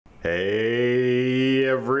Hey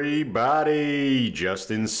everybody,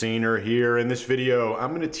 Justin Sainer here. In this video, I'm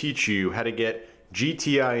going to teach you how to get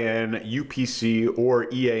GTIN, UPC, or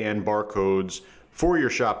EAN barcodes for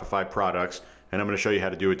your Shopify products, and I'm going to show you how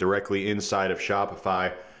to do it directly inside of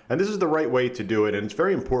Shopify. And this is the right way to do it, and it's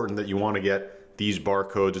very important that you want to get these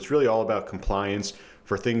barcodes. It's really all about compliance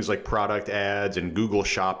for things like product ads and Google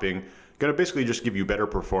Shopping. Going to basically just give you better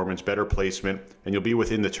performance, better placement, and you'll be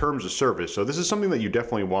within the terms of service. So this is something that you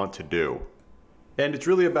definitely want to do. And it's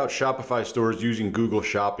really about Shopify stores using Google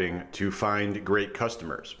Shopping to find great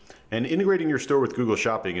customers. And integrating your store with Google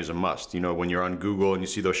Shopping is a must. You know, when you're on Google and you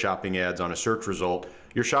see those shopping ads on a search result,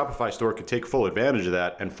 your Shopify store could take full advantage of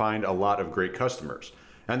that and find a lot of great customers.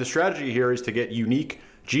 And the strategy here is to get unique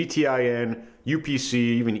GTIN, UPC,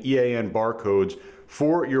 even EAN barcodes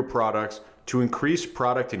for your products to increase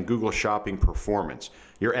product and Google Shopping performance.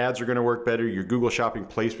 Your ads are going to work better, your Google Shopping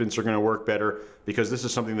placements are going to work better, because this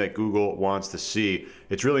is something that Google wants to see.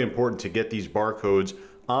 It's really important to get these barcodes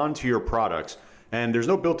onto your products, and there's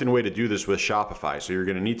no built-in way to do this with Shopify, so you're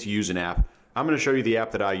going to need to use an app. I'm going to show you the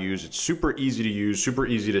app that I use. It's super easy to use, super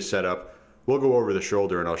easy to set up. We'll go over the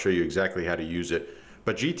shoulder and I'll show you exactly how to use it.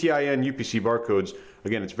 But GTIN, UPC barcodes,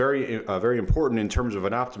 again, it's very important in terms of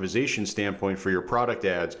an optimization standpoint for your product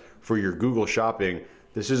ads, for your Google Shopping.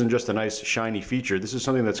 This isn't just a nice shiny feature. This is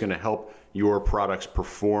something that's going to help your products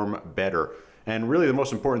perform better. And really the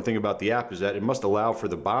most important thing about the app is that it must allow for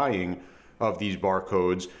the buying of these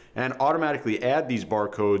barcodes and automatically add these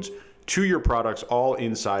barcodes to your products all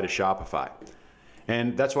inside of Shopify.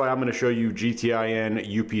 And that's why I'm going to show you GTIN,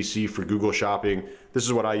 UPC for Google Shopping. This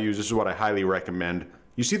is what I use. This is what I highly recommend.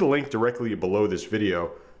 You see the link directly below this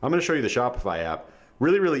video. I'm going to show you the Shopify app.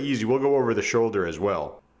 Really, really easy. We'll go over the shoulder as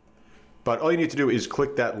well. But all you need to do is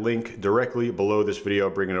click that link directly below this video.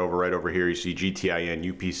 Bring it over right over here. You see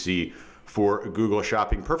GTIN, UPC for Google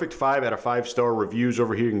Shopping. Perfect 5 out of 5-star reviews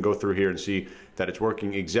over here. You can go through here and see that it's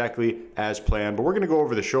working exactly as planned. But we're going to go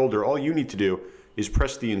over the shoulder. All you need to do is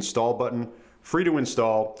press the install button. Free to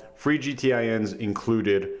install, free GTINs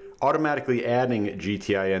included, automatically adding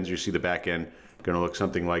GTINs. You see the back end going to look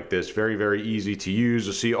something like this. Very, very easy to use.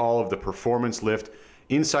 You'll see all of the performance lift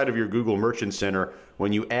inside of your Google Merchant Center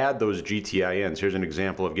when you add those GTINs. Here's an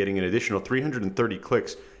example of getting an additional 330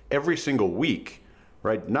 clicks every single week,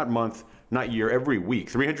 right? Not month, not year, every week.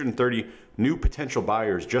 330 new potential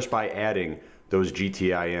buyers just by adding those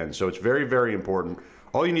GTINs. So it's very, very important.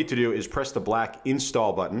 All you need to do is press the black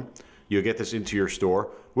install button. You'll get this into your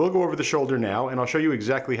store. We'll go over the shoulder now, and I'll show you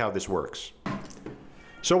exactly how this works.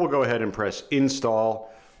 So we'll go ahead and press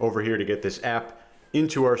install over here to get this app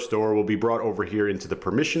into our store. We'll be brought over here into the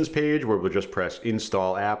permissions page where we'll just press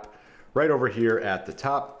install app right over here at the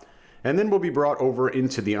top. And then we'll be brought over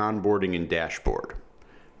into the onboarding and dashboard.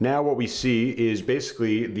 Now what we see is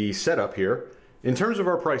basically the setup here in terms of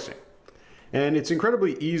our pricing. And it's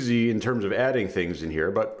incredibly easy in terms of adding things in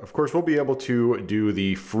here, but of course we'll be able to do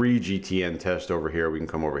the free GTN test over here. We can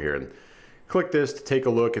come over here and click this to take a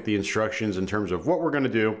look at the instructions in terms of what we're going to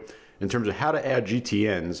do in terms of how to add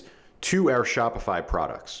GTNs to our Shopify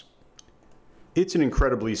products. It's an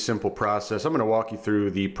incredibly simple process. I'm going to walk you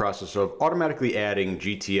through the process of automatically adding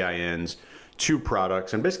GTINs to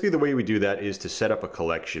products, and basically the way we do that is to set up a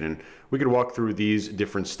collection, and we could walk through these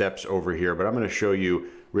different steps over here, but I'm going to show you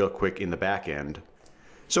real quick in the back end.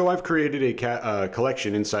 So I've created a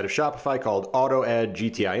collection inside of Shopify called Auto Add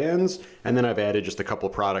GTINs, and then I've added just a couple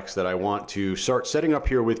of products that I want to start setting up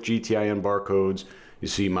here with GTIN barcodes. You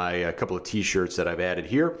see my couple of t-shirts that I've added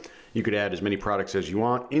here. You could add as many products as you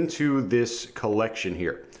want into this collection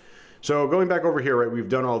here. So going back over here, right, we've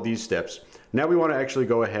done all these steps. Now we want to actually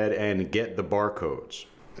go ahead and get the barcodes.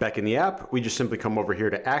 Back in the app, we just simply come over here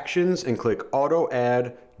to Actions and click Auto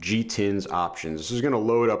Add GTINs Options. This is going to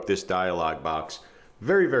load up this dialog box.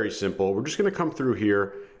 Very, very simple. We're just going to come through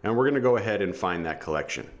here and we're going to go ahead and find that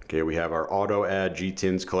collection. Okay, we have our Auto Add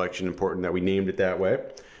GTINs collection. Important that we named it that way.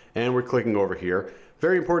 And we're clicking over here.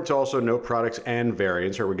 Very important to also note products and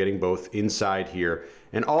variants, right? We're getting both inside here.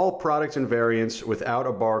 And all products and variants without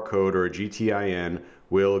a barcode or a GTIN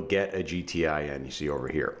will get a GTIN, you see over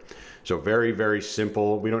here. So very, very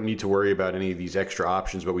simple. We don't need to worry about any of these extra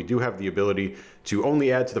options, but we do have the ability to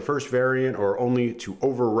only add to the first variant or only to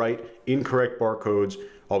overwrite incorrect barcodes.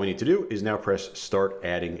 All we need to do is now press Start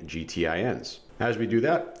Adding GTINs. As we do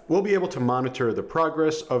that, we'll be able to monitor the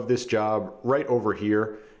progress of this job right over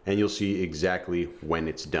here, and you'll see exactly when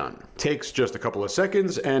it's done. Takes just a couple of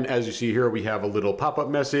seconds, and as you see here, we have a little pop-up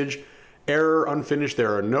message. Error, unfinished,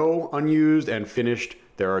 there are no unused, and finished,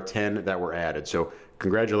 there are 10 that were added. So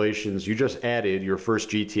congratulations, you just added your first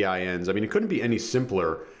GTINs. I mean, it couldn't be any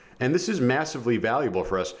simpler And this is massively valuable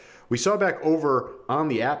for us. We saw back over on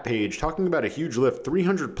the app page talking about a huge lift,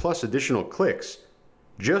 300 plus additional clicks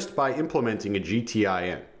just by implementing a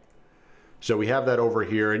GTIN. So we have that over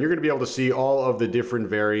here, and you're going to be able to see all of the different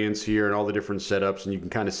variants here and all the different setups, and you can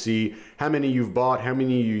kind of see how many you've bought, how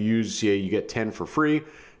many you use. See, you get 10 for free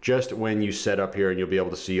just when you set up here, and you'll be able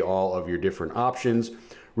to see all of your different options.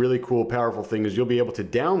 Really cool, powerful thing is you'll be able to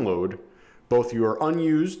download both your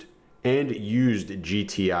unused and used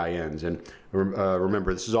GTINs. And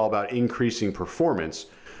remember, this is all about increasing performance.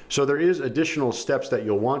 So there is additional steps that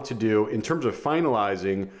you'll want to do in terms of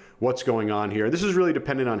finalizing what's going on here. This is really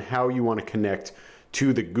dependent on how you want to connect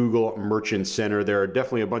to the Google Merchant Center. There are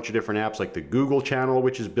definitely a bunch of different apps like the Google channel,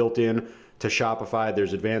 which is built in to Shopify.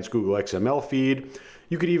 There's advanced Google XML feed.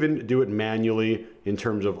 You could even do it manually in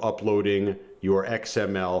terms of uploading your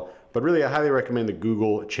XML. But really, I highly recommend the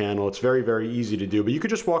Google channel. It's very, very easy to do. But you could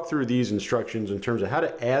just walk through these instructions in terms of how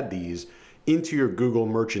to add these into your Google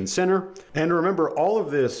Merchant Center. And remember, all of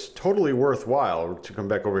this totally worthwhile. To come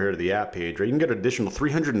back over here to the app page, right? You can get an additional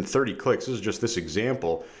 330 clicks. This is just this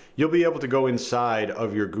example. You'll be able to go inside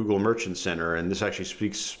of your Google Merchant Center, and this actually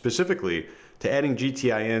speaks specifically to adding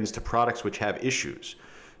GTINs to products which have issues.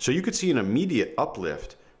 So you could see an immediate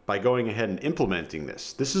uplift by going ahead and implementing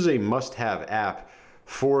this. This is a must-have app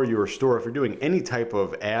for your store if you're doing any type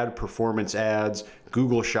of ad, performance ads,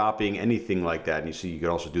 Google shopping, anything like that. And you see you can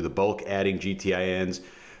also do the bulk adding GTINs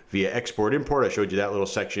via export import. I showed you that little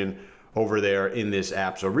section over there in this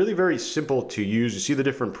app. So really very simple to use. You see the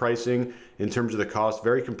different pricing in terms of the cost,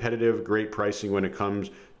 very competitive, great pricing when it comes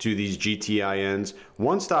to these GTINs.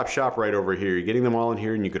 One-stop shop right over here. You're getting them all in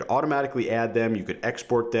here, and you could automatically add them, you could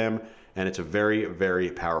export them, and it's a very, very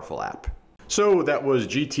powerful app. So that was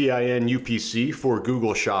GTIN UPC for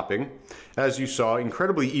Google Shopping. As you saw,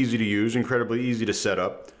 incredibly easy to use, incredibly easy to set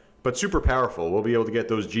up, but super powerful. We'll be able to get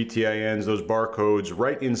those GTINs, those barcodes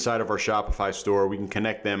right inside of our Shopify store. We can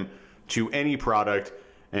connect them to any product,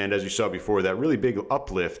 and as you saw before, that really big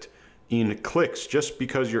uplift in clicks just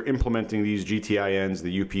because you're implementing these GTINs,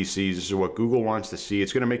 the UPCs. This is what Google wants to see.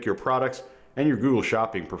 It's going to make your products and your Google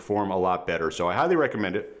Shopping perform a lot better. So I highly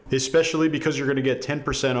recommend it, especially because you're going to get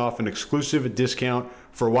 10% off an exclusive discount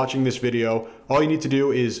for watching this video. All you need to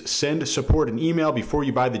do is send support an email before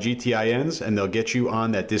you buy the GTINs, and they'll get you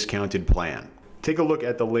on that discounted plan. Take a look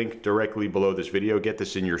at the link directly below this video. Get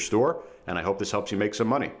this in your store, and I hope this helps you make some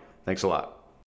money. Thanks a lot.